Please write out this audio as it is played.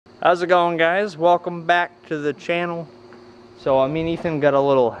How's it going, guys? Welcome back to the channel. So me and Ethan got a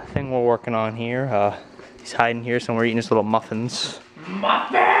little thing we're working on here. He's hiding here somewhere eating his little muffins.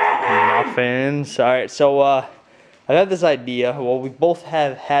 Muffins. Alright, so I got this idea. Well, we both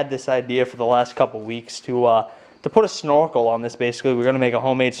have had this idea for the last couple weeks to put a snorkel on this. Basically, we're gonna make a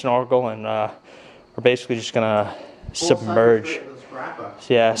homemade snorkel, and we're basically just gonna submerge.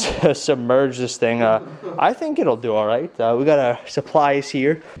 Yeah, submerge this thing. I think it'll do all right. We got our supplies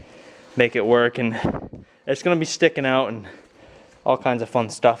here, make it work, and it's gonna be sticking out and all kinds of fun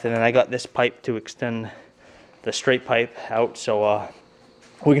stuff. And then I got this pipe to extend the straight pipe out, so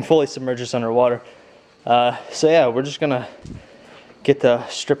we can fully submerge this underwater. So yeah, we're just gonna get to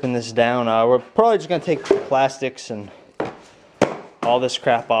stripping this down. We're probably just gonna take plastics and all this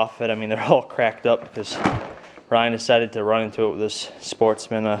crap off it. I mean, they're all cracked up because Ryan decided to run into it with this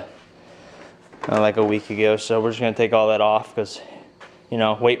Sportsman like a week ago. So we're just gonna take all that off because, you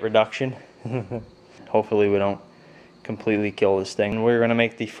know, weight reduction. Hopefully we don't completely kill this thing. We're gonna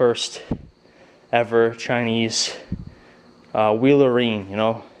make the first ever Chinese Wheelerine, you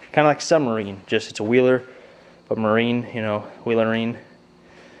know, kind of like submarine, just it's a wheeler but marine, you know, Wheelerine.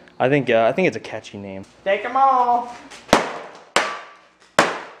 I think it's a catchy name. Take them all.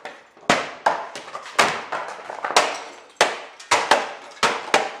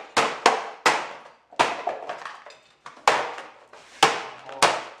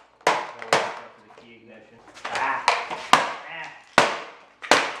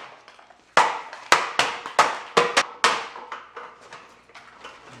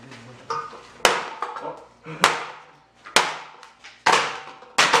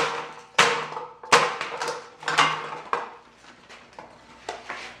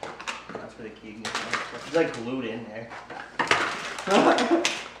 That's for the key ignition. It's like glued in there.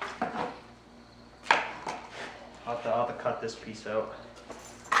 I'll have to cut this piece out.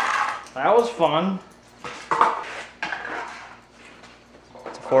 That was fun.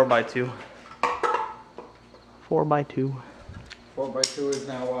 It's a 4x2. 4x2. 4x2 is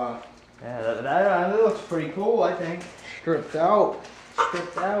now Yeah, that looks pretty cool, I think. stripped out.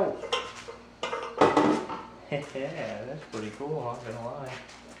 Stripped out. Yeah, that's pretty cool, I'm not gonna lie.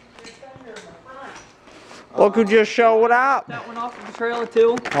 Look who just showed up. That one off of the trailer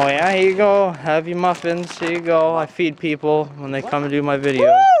too. Oh yeah, here you go. Have your muffins. Here you go. I feed people when they come and do my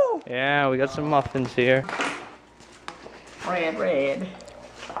videos. Woo! Yeah, we got some muffins here. Red. Look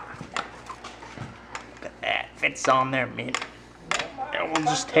at that. Fits on there, man. And we'll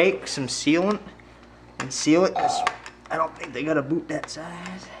just take some sealant and seal it, because I don't think they got a boot that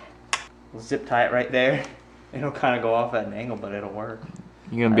size. We'll zip tie it right there. It'll kind of go off at an angle, but it'll work.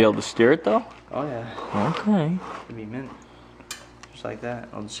 You gonna be able to steer it though? Oh yeah. Okay. It'll be mint. Just like that.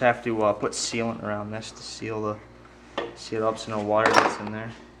 I'll just have to put sealant around this to seal it up so no water gets in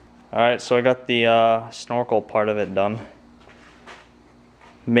there. Alright, so I got the snorkel part of it done.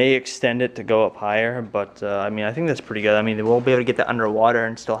 May extend it to go up higher, but I mean, I think that's pretty good. I mean, we'll be able to get that underwater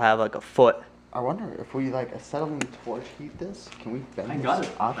and still have like a foot. I wonder if we like acetylene torch heat this, can we bend I this got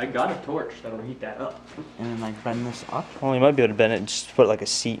it. up? I got a torch that'll heat that up. And then like bend this up? Well, you might be able to bend it and just put like a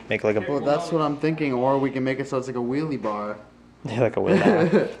seat, make like a Well, that's what I'm thinking, or we can make it so it's like a wheelie bar. yeah, like a wheel.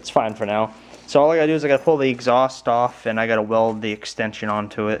 It's fine for now. So all I gotta do is I gotta pull the exhaust off and I gotta weld the extension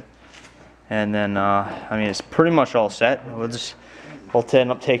onto it. And then, I mean, it's pretty much all set. We'll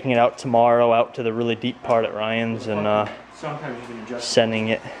end up taking it out tomorrow, out to the really deep part at Ryan's, and Sometimes you can adjust. sending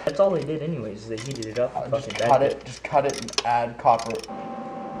it. That's all they did anyways, is they heated it up. Just cut it and add copper.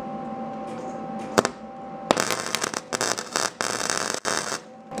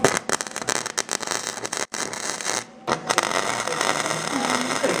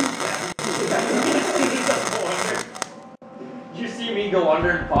 Did you see me go under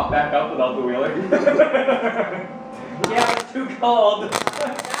and pop back up without the wheeler? Yeah, it's too cold.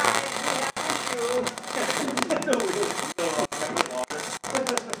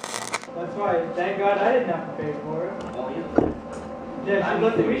 That's why, thank God I didn't have to pay for it. Oh, yeah. Yeah, she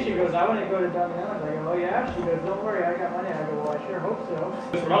looked at me, she goes, I want to go to Dunkin' Donuts. I go, oh yeah? She goes, don't worry, I got money. I go, well, I sure hope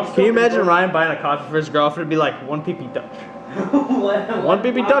so. Can you imagine Ryan buying a coffee for his girlfriend? It'd be like one pee-pee touch. One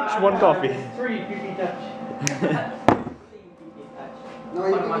pee-pee touch, one coffee. It's free pee-pee touch. No,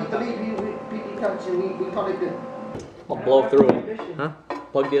 you can pee touch and we call it good. I'll blow through it. Huh?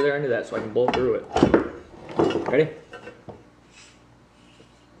 Plug the other end of that so I can blow through it. Ready?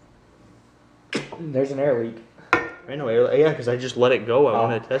 There's an air leak. I know, yeah, because I just let it go. I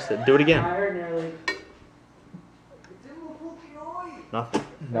wanted to test it. Do it again. I heard an air leak. Nothing.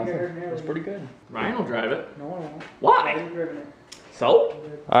 Nothing. That's pretty good. Ryan will drive it. No, I won't. Why? I've driven it. So?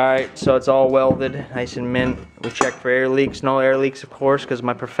 Alright, so it's all welded, nice and mint. We checked for air leaks, no air leaks of course, because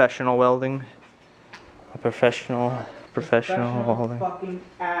my professional welding. A professional welding. Fucking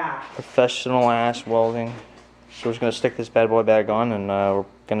ass. Professional ass welding. So we're just gonna stick this bad boy back on, and we're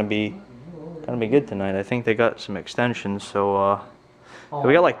gonna be good tonight. I think they got some extensions, so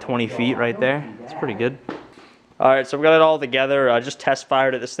we got like 20 feet right there. It's pretty good. Alright, so we got it all together. I just test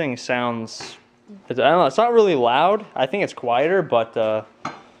fired it. This thing sounds, I don't know, it's not really loud. I think it's quieter, but there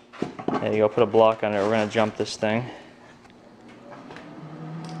you go, put a block on it. We're gonna jump this thing.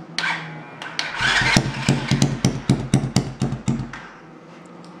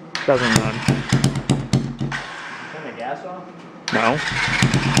 Doesn't run. Turn the gas off? No.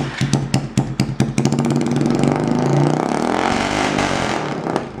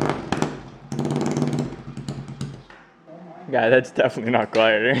 Yeah, that's definitely not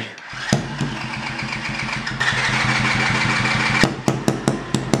quieter.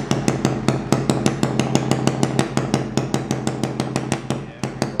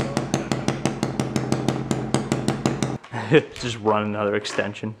 Just run another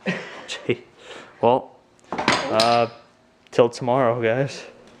extension. Gee. Well, till tomorrow, guys.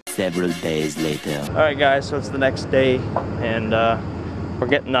 Several days later. Alright guys, so it's the next day, and we're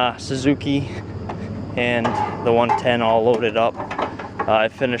getting the Suzuki and the 110 all loaded up. I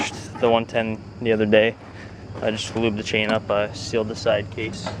finished the 110 the other day. I just lubed the chain up, I sealed the side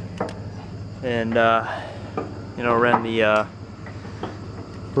case, and you know, ran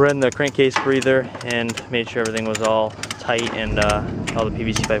the crankcase breather and made sure everything was all tight, and all the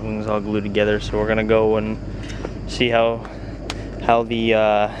PVC piping was all glued together. So we're gonna go and see how the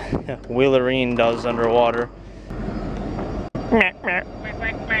Wheelerine does underwater.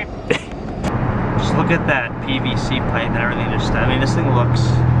 Just look at that PVC pipe and everything. I mean, this thing looks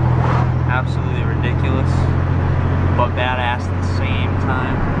absolutely ridiculous, but badass at the same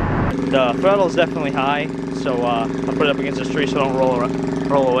time. The throttle is definitely high, so I'll put it up against this tree so I don't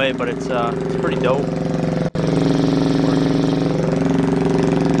roll away, but it's pretty dope.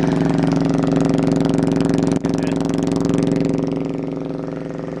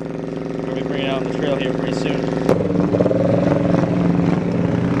 We'll be bringing it out on the trail here pretty soon.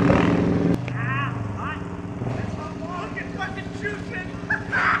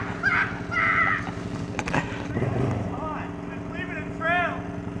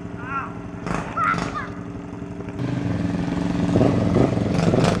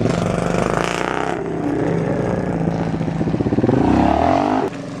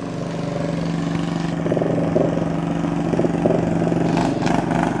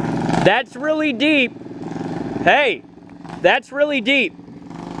 That's really deep. Hey, that's really deep.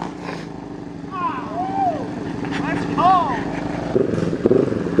 Let's go!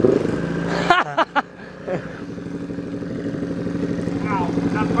 Ow,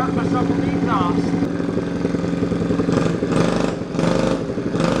 I burnt myself with the exhaust.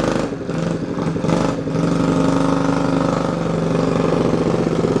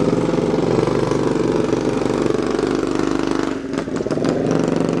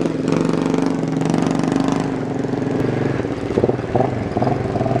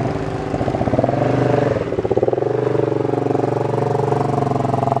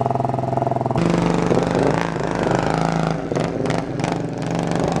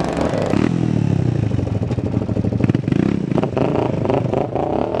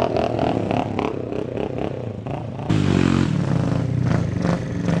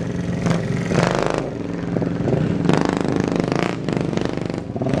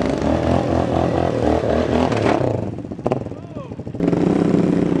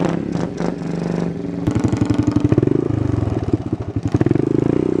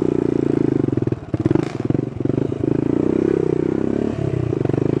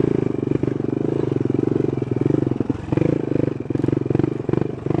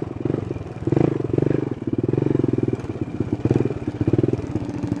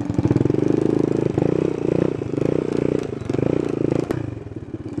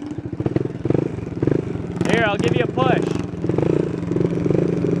 Here, I'll give you a push.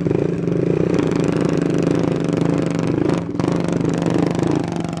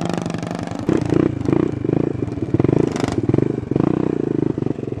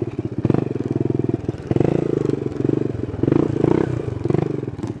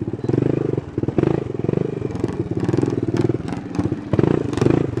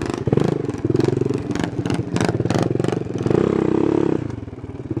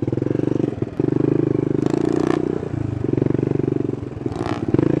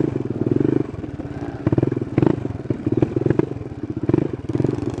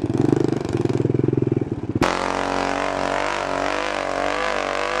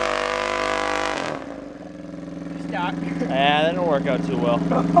 out too well.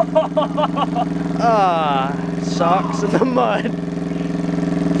 Ah, socks in the mud.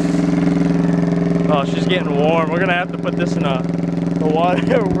 Oh, she's getting warm. We're gonna have to put this in the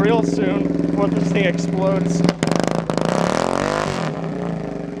water real soon before this thing explodes.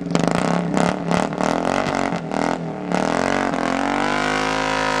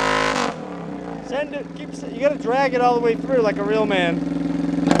 Send it. You gotta drag it all the way through like a real man.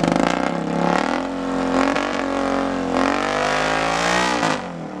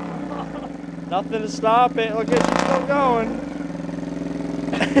 Nothing to stop it. Look at you still going.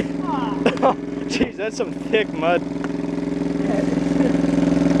 Oh, jeez, that's some thick mud.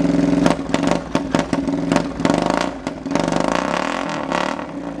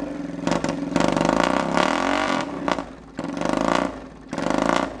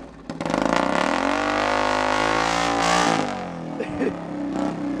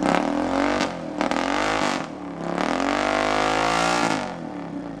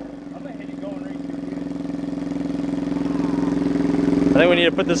 I think we need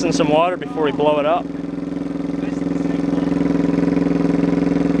to put this in some water before we blow it up.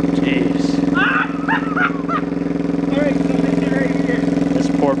 Jeez. This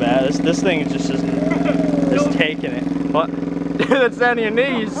poor bat. This thing just is taking it. What? That's down to your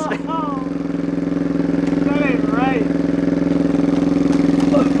knees. That ain't right.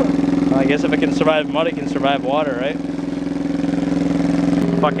 Well, I guess if it can survive mud, it can survive water, right?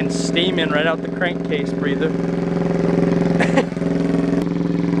 Fucking steaming right out the crankcase breather.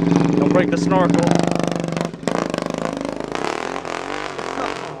 Don't break the snorkel.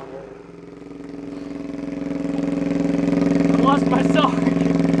 I lost my sock.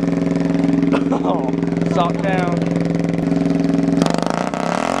 Oh, sock down.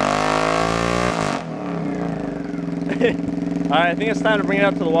 Alright, I think it's time to bring it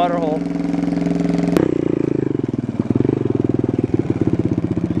out to the water hole.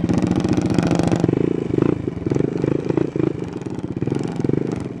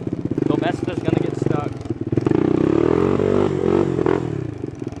 Sylvester's gonna get stuck.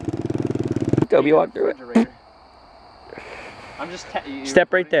 Toby, walk through it. I'm just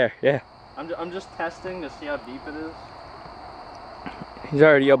Step right there, yeah. I'm just testing to see how deep it is. He's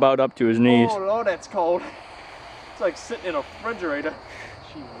already about up to his knees. Oh no, that's cold. It's like sitting in a refrigerator.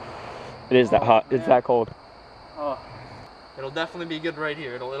 It is that hot. Man. It's that cold. Oh, it'll definitely be good right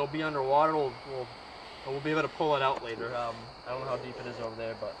here. It'll be underwater. We'll be able to pull it out later. I don't know how deep it is over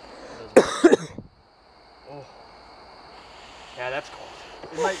there, but it does. Oh, yeah, that's cold.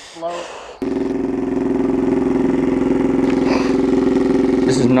 It might float.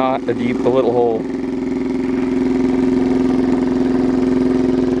 This is not a deep, a little hole.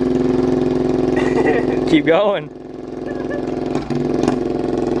 Keep going.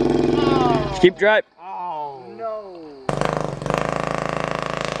 Oh. Keep driving. Oh no.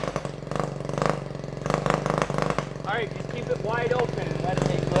 Alright, just keep it wide open and let it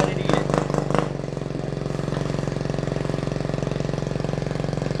eat it.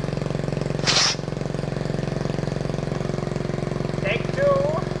 Take two.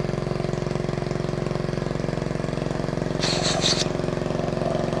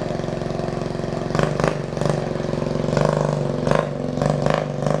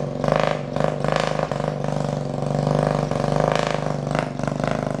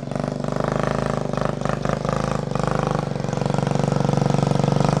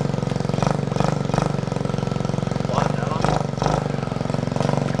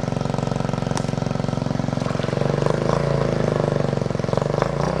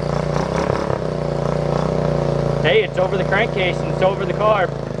 Hey, it's over the crankcase and it's over the carb.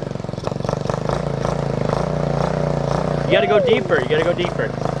 You gotta go deeper, you gotta go deeper.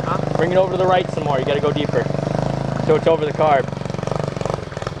 Huh? Bring it over to the right some more, you gotta go deeper. So it's over the carb.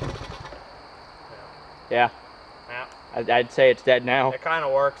 Yeah. Yeah. I'd say it's dead now. It kind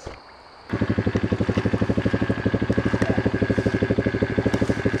of works.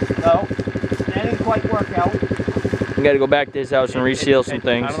 No, that didn't quite work out. You gotta go back to his house and reseal some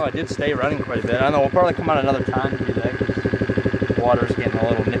things. I don't know, it did stay running quite a bit. I don't know, we'll probably come out another time to do that because the water's getting a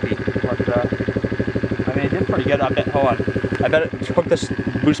little nippy. But, I mean, it did pretty good. I bet, hold on. I bet it, hook this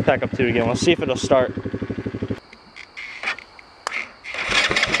boost pack up to it again. We'll see if it'll start.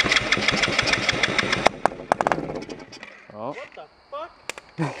 Oh. What the fuck?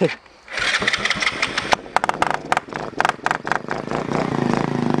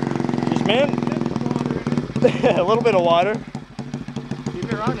 Just, man, a little bit of water. Keep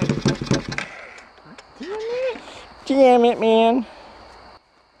it running. Damn it, man.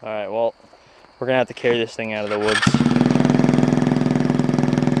 Alright, well, we're gonna have to carry this thing out of the woods.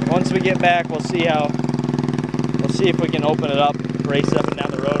 Once we get back, we'll see if we can open it up for race up and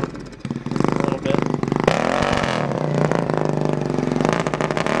down the road a little bit.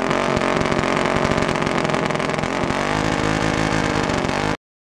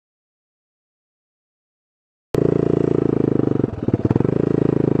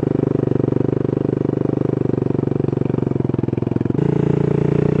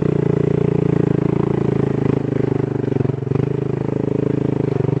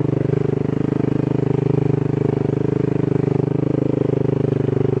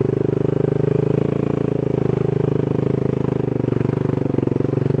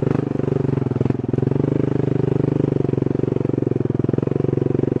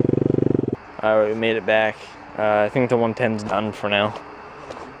 Alright, we made it back. I think the 110's done for now.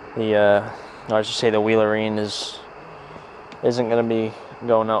 I should say the Wheelerine isn't going to be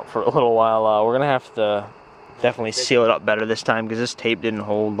going out for a little while. We're going to have to definitely seal it up better this time because this tape didn't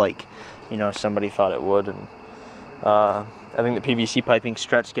hold like, you know, somebody thought it would. And I think the PVC piping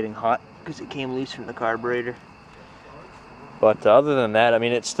stretched getting hot because it came loose from the carburetor. But other than that, I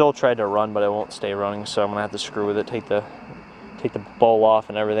mean, it still tried to run, but it won't stay running, so I'm going to have to screw with it, take the bowl off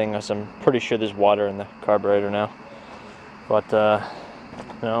and everything, because I'm pretty sure there's water in the carburetor now. But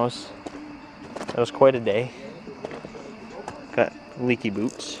you know, it was quite a day. Got leaky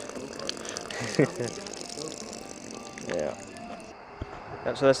boots. Yeah,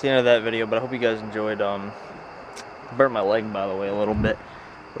 so that's the end of that video, but I hope you guys enjoyed. Burnt my leg, by the way, a little bit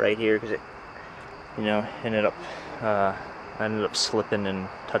right here because it, you know, I ended up slipping and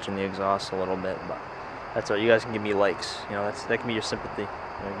touching the exhaust a little bit, but that's all. You guys can give me likes, you know, that can be your sympathy.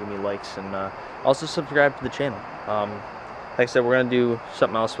 You know, give me likes, and also subscribe to the channel. Like I said, we're gonna do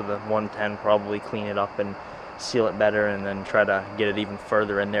something else with the 110, probably clean it up and seal it better, and then try to get it even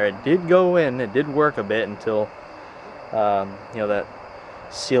further in there. It did go in, it did work a bit until you know, that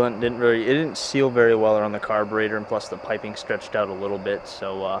sealant didn't seal very well around the carburetor, and plus the piping stretched out a little bit,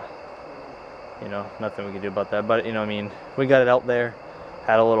 so you know, nothing we can do about that. But you know, I mean, we got it out there,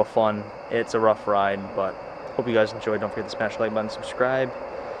 had a little fun. It's a rough ride, but hope you guys enjoyed. Don't forget to smash the like button, subscribe,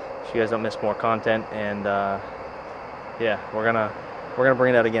 so you guys don't miss more content. And yeah, we're gonna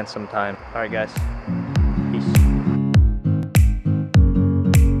bring it out again sometime. All right, guys.